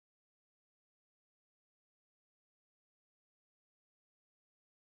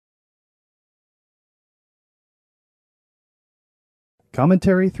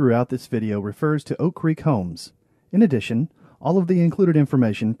Commentary throughout this video refers to Oak Creek Homes. In addition, all of the included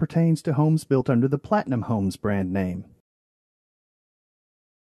information pertains to homes built under the Platinum Homes brand name.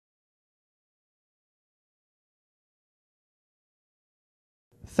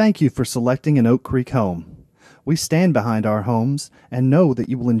 Thank you for selecting an Oak Creek home. We stand behind our homes and know that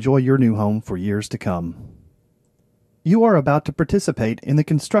you will enjoy your new home for years to come. You are about to participate in the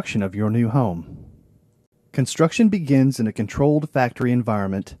construction of your new home. Construction begins in a controlled factory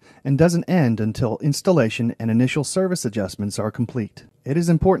environment and doesn't end until installation and initial service adjustments are complete. It is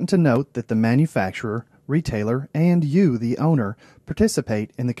important to note that the manufacturer, retailer, and you, the owner,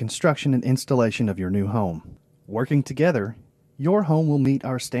 participate in the construction and installation of your new home. Working together, your home will meet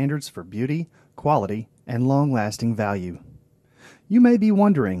our standards for beauty, quality, and long-lasting value. You may be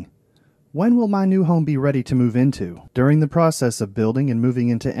wondering, when will my new home be ready to move into? During the process of building and moving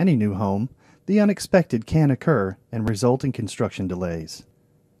into any new home, the unexpected can occur and result in construction delays.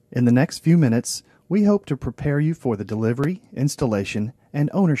 In the next few minutes, we hope to prepare you for the delivery, installation, and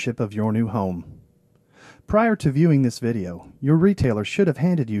ownership of your new home. Prior to viewing this video, your retailer should have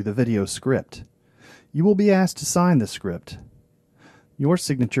handed you the video script. You will be asked to sign the script. Your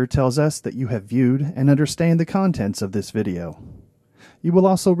signature tells us that you have viewed and understand the contents of this video. You will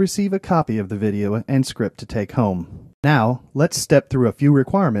also receive a copy of the video and script to take home. Now, let's step through a few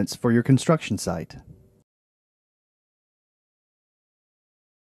requirements for your construction site.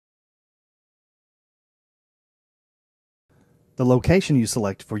 The location you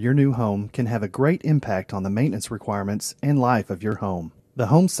select for your new home can have a great impact on the maintenance requirements and life of your home. The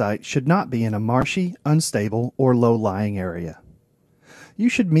home site should not be in a marshy, unstable, or low-lying area. You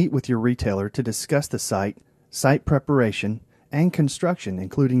should meet with your retailer to discuss the site preparation, and construction,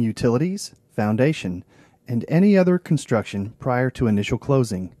 including utilities, foundation, and any other construction prior to initial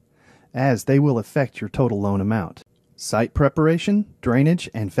closing, as they will affect your total loan amount. Site preparation, drainage,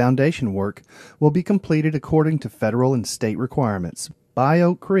 and foundation work will be completed according to federal and state requirements by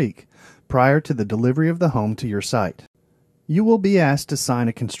Oak Creek prior to the delivery of the home to your site. You will be asked to sign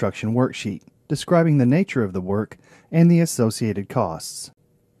a construction worksheet describing the nature of the work and the associated costs.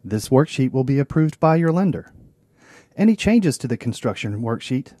 This worksheet will be approved by your lender. Any changes to the construction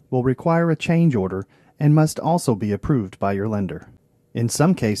worksheet will require a change order and must also be approved by your lender. In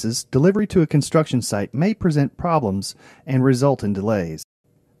some cases, delivery to a construction site may present problems and result in delays.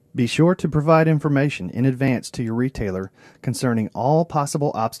 Be sure to provide information in advance to your retailer concerning all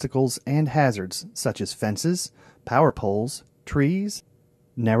possible obstacles and hazards such as fences, power poles, trees,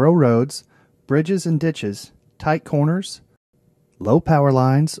 narrow roads, bridges and ditches, tight corners, low power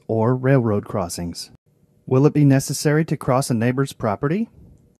lines, or railroad crossings. Will it be necessary to cross a neighbor's property?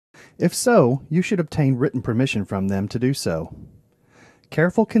 If so, you should obtain written permission from them to do so.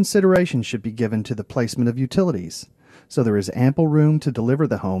 Careful consideration should be given to the placement of utilities, so there is ample room to deliver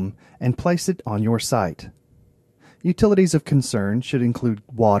the home and place it on your site. Utilities of concern should include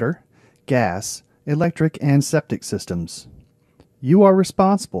water, gas, electric, and septic systems. You are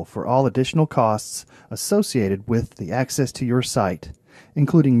responsible for all additional costs associated with the access to your site,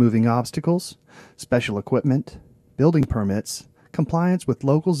 including moving obstacles, special equipment, building permits, compliance with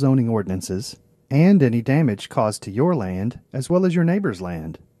local zoning ordinances, and any damage caused to your land as well as your neighbor's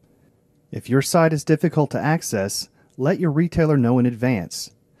land. If your site is difficult to access, let your retailer know in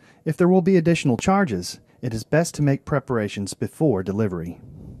advance. If there will be additional charges, it is best to make preparations before delivery.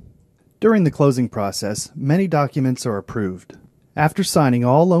 During the closing process, many documents are approved. After signing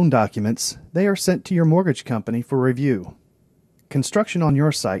all loan documents, they are sent to your mortgage company for review. Construction on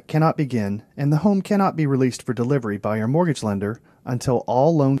your site cannot begin, and the home cannot be released for delivery by your mortgage lender until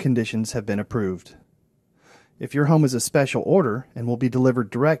all loan conditions have been approved. If your home is a special order and will be delivered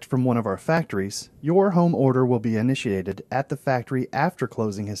direct from one of our factories, your home order will be initiated at the factory after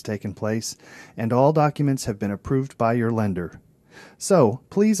closing has taken place and all documents have been approved by your lender. So,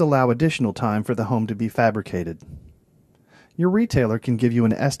 please allow additional time for the home to be fabricated. Your retailer can give you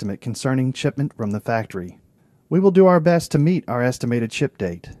an estimate concerning shipment from the factory. We will do our best to meet our estimated ship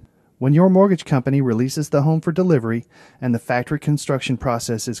date. When your mortgage company releases the home for delivery and the factory construction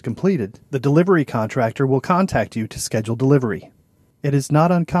process is completed, the delivery contractor will contact you to schedule delivery. It is not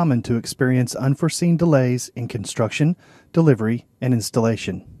uncommon to experience unforeseen delays in construction, delivery, and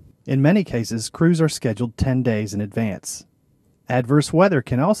installation. In many cases, crews are scheduled 10 days in advance. Adverse weather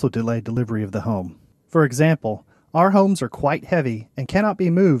can also delay delivery of the home. For example, our homes are quite heavy and cannot be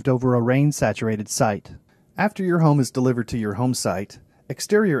moved over a rain-saturated site. After your home is delivered to your home site,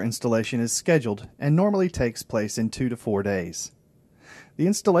 exterior installation is scheduled and normally takes place in 2 to 4 days. The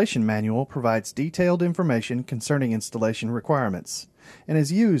installation manual provides detailed information concerning installation requirements and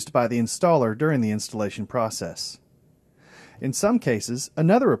is used by the installer during the installation process. In some cases,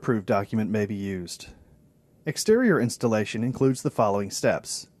 another approved document may be used. Exterior installation includes the following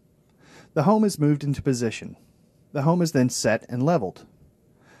steps. The home is moved into position. The home is then set and leveled.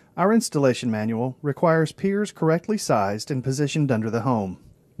 Our installation manual requires piers correctly sized and positioned under the home.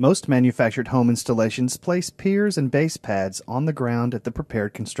 Most manufactured home installations place piers and base pads on the ground at the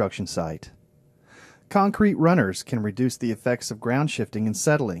prepared construction site. Concrete runners can reduce the effects of ground shifting and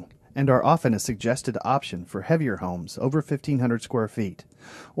settling, and are often a suggested option for heavier homes over 1,500 square feet,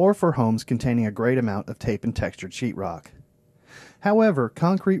 or for homes containing a great amount of tape and textured sheetrock. However,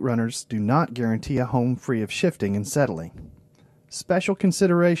 concrete runners do not guarantee a home free of shifting and settling. Special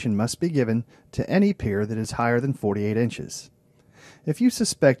consideration must be given to any pier that is higher than 48 inches. If you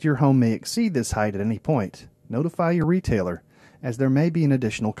suspect your home may exceed this height at any point, notify your retailer, as there may be an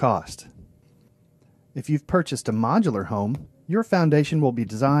additional cost. If you've purchased a modular home, your foundation will be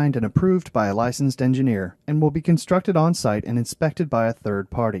designed and approved by a licensed engineer and will be constructed on-site and inspected by a third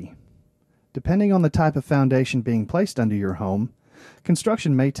party. Depending on the type of foundation being placed under your home,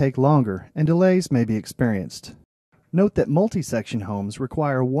 construction may take longer and delays may be experienced. Note that multi-section homes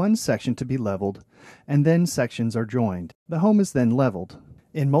require one section to be leveled and then sections are joined. The home is then leveled.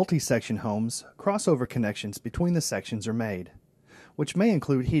 In multi-section homes, crossover connections between the sections are made, which may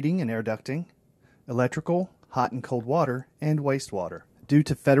include heating and air ducting, electrical, hot and cold water, and wastewater. Due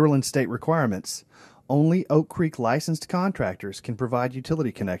to federal and state requirements, only Oak Creek licensed contractors can provide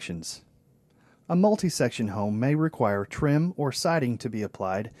utility connections. A multi-section home may require trim or siding to be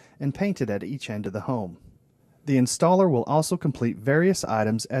applied and painted at each end of the home. The installer will also complete various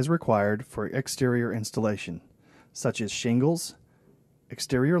items as required for exterior installation, such as shingles,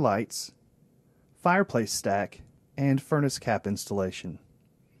 exterior lights, fireplace stack, and furnace cap installation.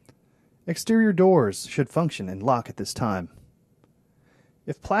 Exterior doors should function and lock at this time.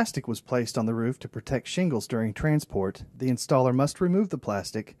 If plastic was placed on the roof to protect shingles during transport, the installer must remove the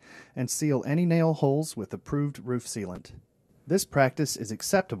plastic and seal any nail holes with approved roof sealant. This practice is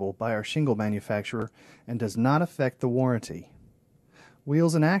acceptable by our shingle manufacturer and does not affect the warranty.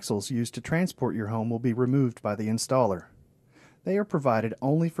 Wheels and axles used to transport your home will be removed by the installer. They are provided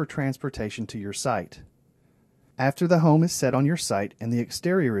only for transportation to your site. After the home is set on your site and the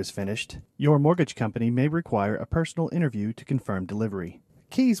exterior is finished, your mortgage company may require a personal interview to confirm delivery.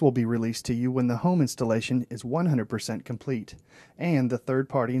 Keys will be released to you when the home installation is 100% complete and the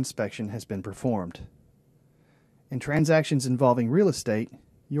third-party inspection has been performed. In transactions involving real estate,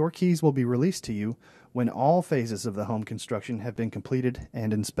 your keys will be released to you when all phases of the home construction have been completed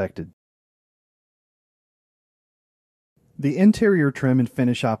and inspected. The interior trim and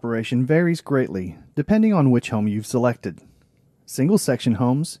finish operation varies greatly depending on which home you've selected. Single-section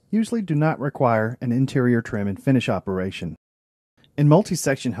homes usually do not require an interior trim and finish operation. In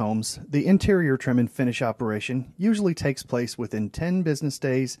multi-section homes, the interior trim and finish operation usually takes place within 10 business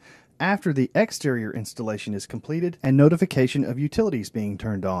days after the exterior installation is completed and notification of utilities being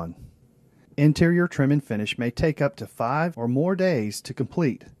turned on. Interior trim and finish may take up to 5 or more days to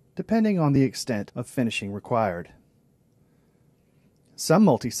complete, depending on the extent of finishing required. Some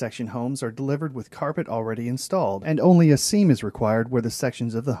multi-section homes are delivered with carpet already installed, and only a seam is required where the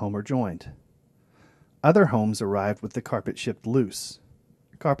sections of the home are joined. Other homes arrive with the carpet shipped loose.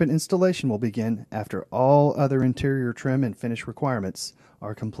 Carpet installation will begin after all other interior trim and finish requirements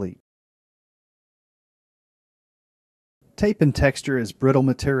are complete. Tape and texture is brittle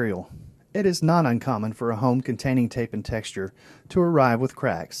material. It is not uncommon for a home containing tape and texture to arrive with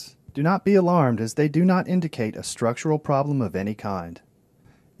cracks. Do not be alarmed, as they do not indicate a structural problem of any kind.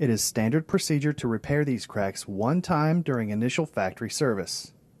 It is standard procedure to repair these cracks one time during initial factory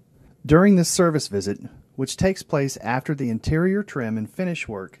service. During this service visit, which takes place after the interior trim and finish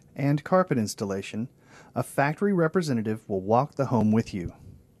work and carpet installation, a factory representative will walk the home with you.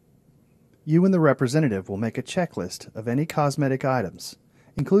 You and the representative will make a checklist of any cosmetic items,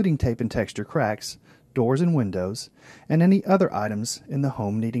 including tape and texture cracks, doors and windows, and any other items in the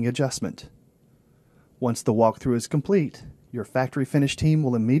home needing adjustment. Once the walkthrough is complete, your factory finish team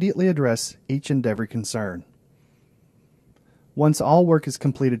will immediately address each and every concern. Once all work is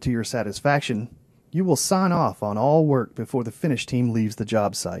completed to your satisfaction, you will sign off on all work before the finish team leaves the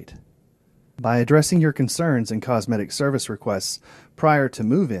job site. By addressing your concerns and cosmetic service requests prior to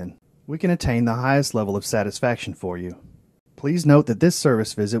move-in, we can attain the highest level of satisfaction for you. Please note that this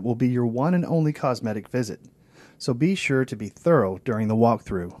service visit will be your one and only cosmetic visit, so be sure to be thorough during the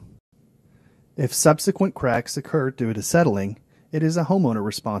walkthrough. If subsequent cracks occur due to settling, it is a homeowner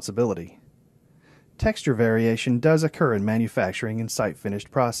responsibility. Texture variation does occur in manufacturing and site-finished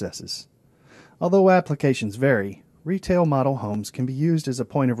processes. Although applications vary, Retail model homes can be used as a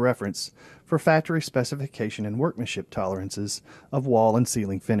point of reference for factory specification and workmanship tolerances of wall and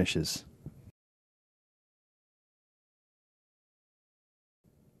ceiling finishes.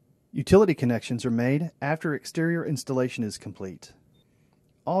 Utility connections are made after exterior installation is complete.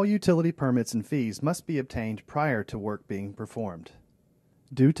 All utility permits and fees must be obtained prior to work being performed.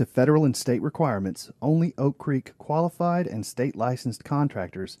 Due to federal and state requirements, only Oak Creek qualified and state-licensed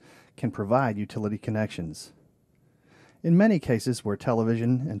contractors can provide utility connections. In many cases where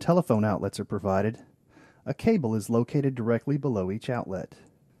television and telephone outlets are provided, a cable is located directly below each outlet.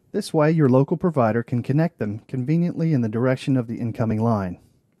 This way, your local provider can connect them conveniently in the direction of the incoming line.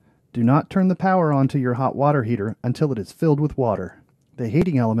 Do not turn the power on to your hot water heater until it is filled with water. The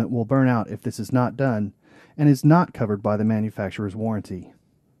heating element will burn out if this is not done and is not covered by the manufacturer's warranty.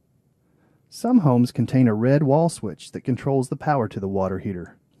 Some homes contain a red wall switch that controls the power to the water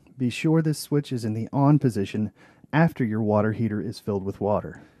heater. Be sure this switch is in the on position after your water heater is filled with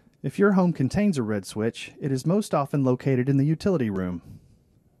water. If your home contains a red switch, it is most often located in the utility room.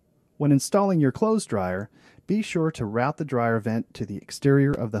 When installing your clothes dryer, be sure to route the dryer vent to the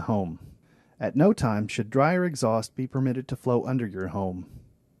exterior of the home. At no time should dryer exhaust be permitted to flow under your home.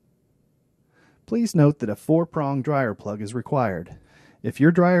 Please note that a 4-prong dryer plug is required. If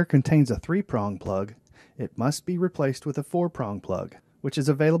your dryer contains a 3-prong plug, it must be replaced with a 4-prong plug, which is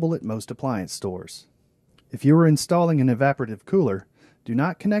available at most appliance stores. If you are installing an evaporative cooler, do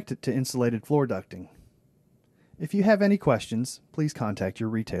not connect it to insulated floor ducting. If you have any questions, please contact your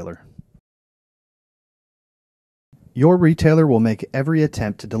retailer. Your retailer will make every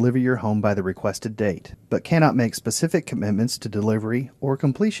attempt to deliver your home by the requested date, but cannot make specific commitments to delivery or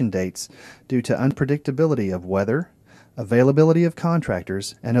completion dates due to unpredictability of weather, availability of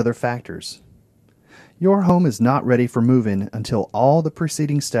contractors, and other factors. Your home is not ready for move-in until all the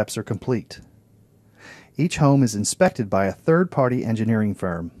preceding steps are complete. Each home is inspected by a third-party engineering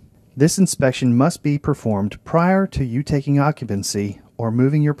firm. This inspection must be performed prior to you taking occupancy or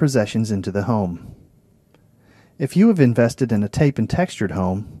moving your possessions into the home. If you have invested in a tape and textured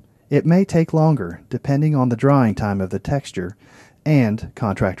home, it may take longer depending on the drying time of the texture and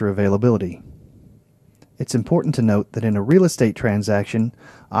contractor availability. It's important to note that in a real estate transaction,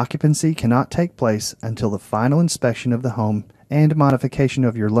 occupancy cannot take place until the final inspection of the home and modification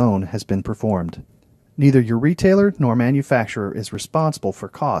of your loan has been performed. Neither your retailer nor manufacturer is responsible for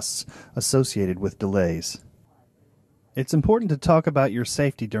costs associated with delays. It's important to talk about your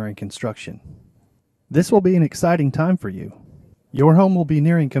safety during construction. This will be an exciting time for you. Your home will be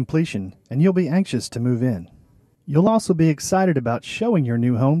nearing completion, and you'll be anxious to move in. You'll also be excited about showing your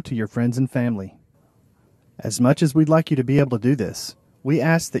new home to your friends and family. As much as we'd like you to be able to do this, we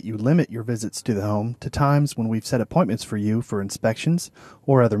ask that you limit your visits to the home to times when we've set appointments for you for inspections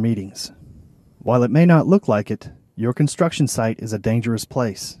or other meetings. While it may not look like it, your construction site is a dangerous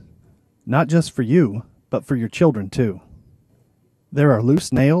place. Not just for you, but for your children too. There are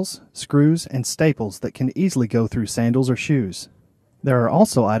loose nails, screws, and staples that can easily go through sandals or shoes. There are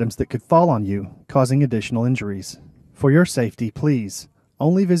also items that could fall on you, causing additional injuries. For your safety, please,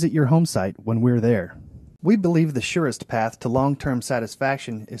 only visit your home site when we're there. We believe the surest path to long-term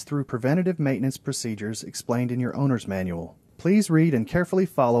satisfaction is through preventative maintenance procedures explained in your owner's manual. Please read and carefully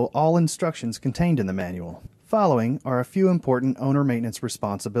follow all instructions contained in the manual. Following are a few important owner maintenance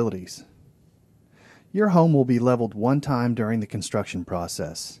responsibilities. Your home will be leveled one time during the construction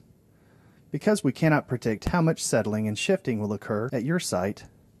process. Because we cannot predict how much settling and shifting will occur at your site,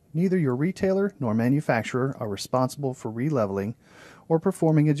 neither your retailer nor manufacturer are responsible for releveling or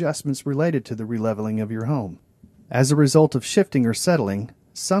performing adjustments related to the releveling of your home. As a result of shifting or settling,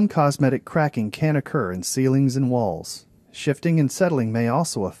 some cosmetic cracking can occur in ceilings and walls. Shifting and settling may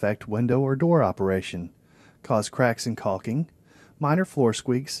also affect window or door operation, cause cracks in caulking, minor floor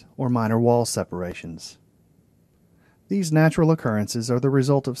squeaks, or minor wall separations. These natural occurrences are the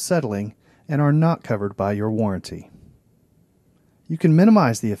result of settling and are not covered by your warranty. You can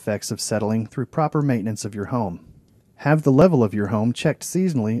minimize the effects of settling through proper maintenance of your home. Have the level of your home checked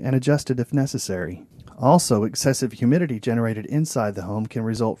seasonally and adjusted if necessary. Also, excessive humidity generated inside the home can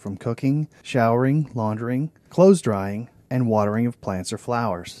result from cooking, showering, laundering, clothes drying, and watering of plants or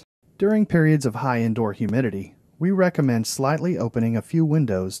flowers. During periods of high indoor humidity, we recommend slightly opening a few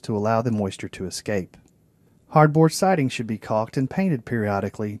windows to allow the moisture to escape. Hardboard siding should be caulked and painted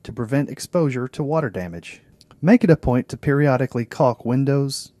periodically to prevent exposure to water damage. Make it a point to periodically caulk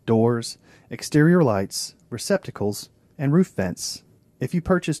windows, doors, exterior lights, receptacles, and roof vents. If you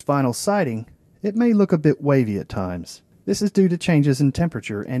purchased vinyl siding, it may look a bit wavy at times. This is due to changes in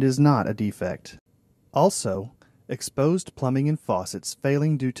temperature and is not a defect. Also, exposed plumbing and faucets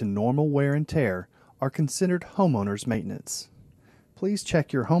failing due to normal wear and tear are considered homeowners maintenance. Please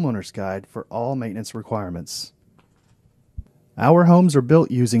check your homeowner's guide for all maintenance requirements. Our homes are built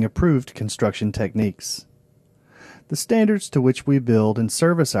using approved construction techniques. The standards to which we build and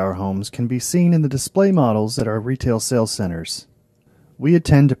service our homes can be seen in the display models at our retail sales centers. We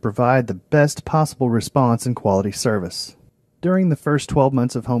intend to provide the best possible response and quality service. During the first 12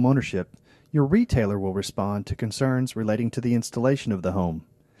 months of home ownership, your retailer will respond to concerns relating to the installation of the home,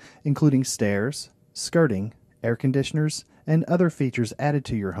 including stairs, skirting, air conditioners, and other features added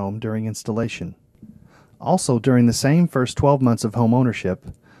to your home during installation. Also, during the same first 12 months of home ownership,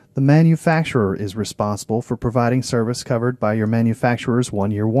 the manufacturer is responsible for providing service covered by your manufacturer's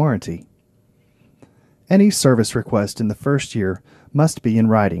 1-year warranty. Any service request in the first year must be in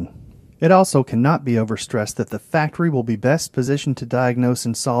writing. It also cannot be overstressed that the factory will be best positioned to diagnose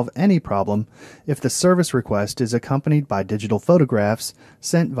and solve any problem if the service request is accompanied by digital photographs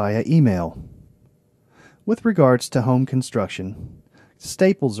sent via email. With regards to home construction,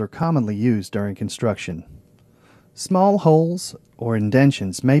 staples are commonly used during construction. Small holes or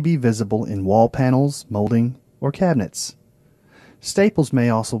indentions may be visible in wall panels, molding, or cabinets. Staples may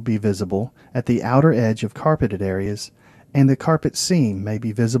also be visible at the outer edge of carpeted areas, and the carpet seam may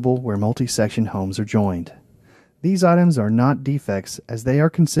be visible where multi-section homes are joined. These items are not defects as they are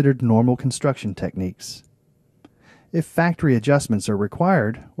considered normal construction techniques. If factory adjustments are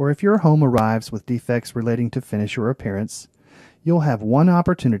required, or if your home arrives with defects relating to finish or appearance, you'll have one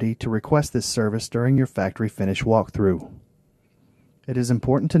opportunity to request this service during your factory finish walkthrough. It is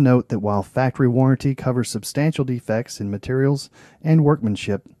important to note that while factory warranty covers substantial defects in materials and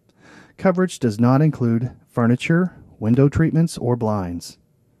workmanship, coverage does not include furniture, window treatments, or blinds.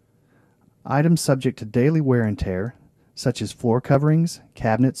 Items subject to daily wear and tear, such as floor coverings,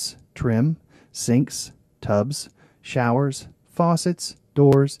 cabinets, trim, sinks, tubs, showers, faucets,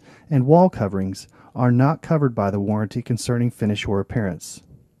 doors, and wall coverings, are not covered by the warranty concerning finish or appearance.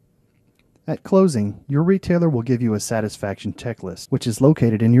 At closing, your retailer will give you a satisfaction checklist, which is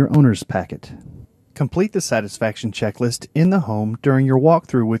located in your owner's packet. Complete the satisfaction checklist in the home during your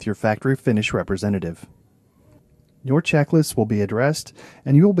walkthrough with your factory finish representative. Your checklist will be addressed,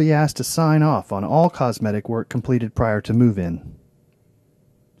 and you will be asked to sign off on all cosmetic work completed prior to move-in.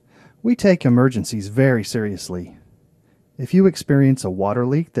 We take emergencies very seriously. If you experience a water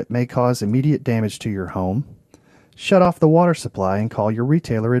leak that may cause immediate damage to your home, shut off the water supply and call your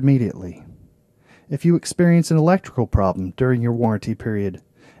retailer immediately. If you experience an electrical problem during your warranty period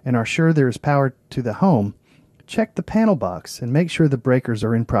and are sure there is power to the home, check the panel box and make sure the breakers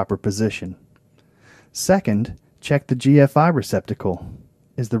are in proper position. Second, check the GFI receptacle.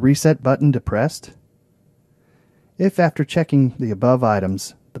 Is the reset button depressed? If after checking the above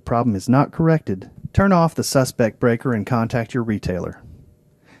items, the problem is not corrected, turn off the suspect breaker and contact your retailer.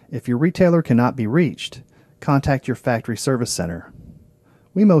 If your retailer cannot be reached, contact your factory service center.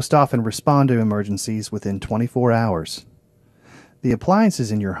 We most often respond to emergencies within 24 hours. The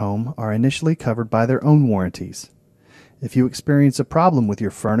appliances in your home are initially covered by their own warranties. If you experience a problem with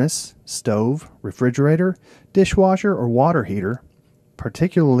your furnace, stove, refrigerator, dishwasher, or water heater,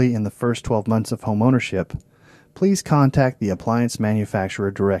 particularly in the first 12 months of home ownership, please contact the appliance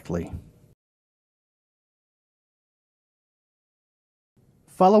manufacturer directly.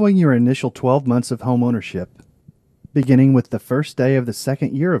 Following your initial 12 months of home ownership, beginning with the first day of the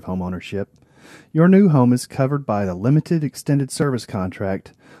second year of home ownership, your new home is covered by the limited extended service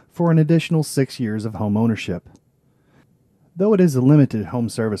contract for an additional 6 years of home ownership. Though it is a limited home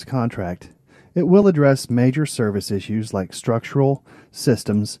service contract, it will address major service issues like structural,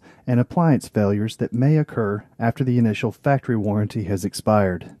 systems, and appliance failures that may occur after the initial factory warranty has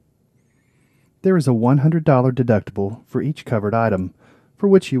expired. There is a $100 deductible for each covered item, for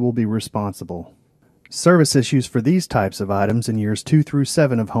which you will be responsible. Service issues for these types of items in years 2 through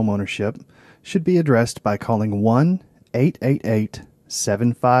 7 of homeownership should be addressed by calling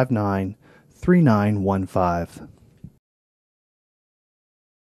 1-888-759-3915.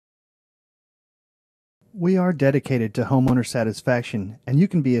 We are dedicated to homeowner satisfaction, and you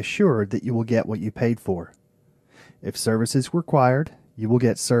can be assured that you will get what you paid for. If service is required, you will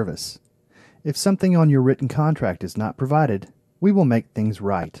get service. If something on your written contract is not provided, we will make things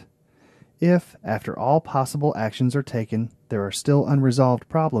right. If, after all possible actions are taken, there are still unresolved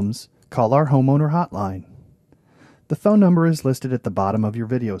problems, call our homeowner hotline. The phone number is listed at the bottom of your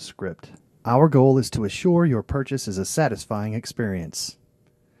video script. Our goal is to assure your purchase is a satisfying experience.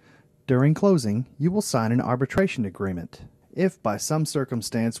 During closing, you will sign an arbitration agreement. If by some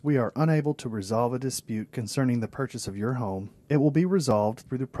circumstance we are unable to resolve a dispute concerning the purchase of your home, it will be resolved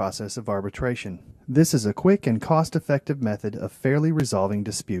through the process of arbitration. This is a quick and cost-effective method of fairly resolving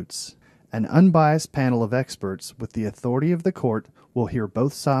disputes. An unbiased panel of experts with the authority of the court will hear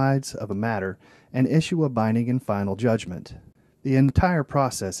both sides of a matter and issue a binding and final judgment. The entire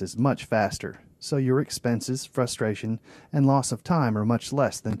process is much faster, so your expenses, frustration, and loss of time are much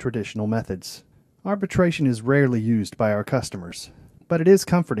less than traditional methods. Arbitration is rarely used by our customers, but it is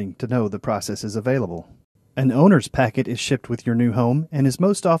comforting to know the process is available. An owner's packet is shipped with your new home and is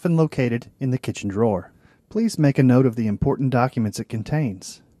most often located in the kitchen drawer. Please make a note of the important documents it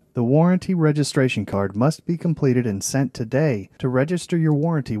contains. The warranty registration card must be completed and sent today to register your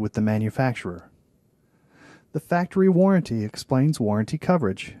warranty with the manufacturer. The factory warranty explains warranty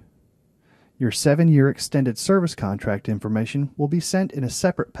coverage. Your 7-year extended service contract information will be sent in a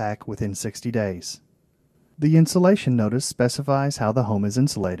separate pack within 60 days. The installation notice specifies how the home is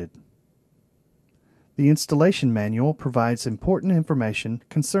insulated. The installation manual provides important information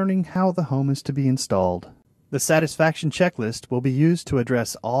concerning how the home is to be installed. The satisfaction checklist will be used to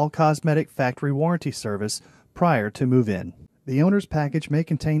address all cosmetic factory warranty service prior to move-in. The owner's package may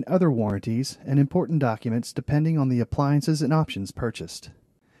contain other warranties and important documents depending on the appliances and options purchased.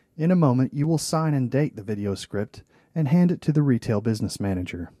 In a moment, you will sign and date the video script and hand it to the retail business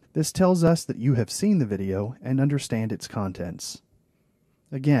manager. This tells us that you have seen the video and understand its contents.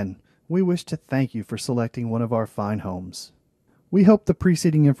 Again, we wish to thank you for selecting one of our fine homes. We hope the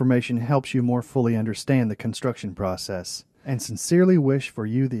preceding information helps you more fully understand the construction process, and sincerely wish for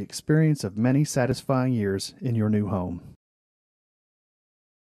you the experience of many satisfying years in your new home.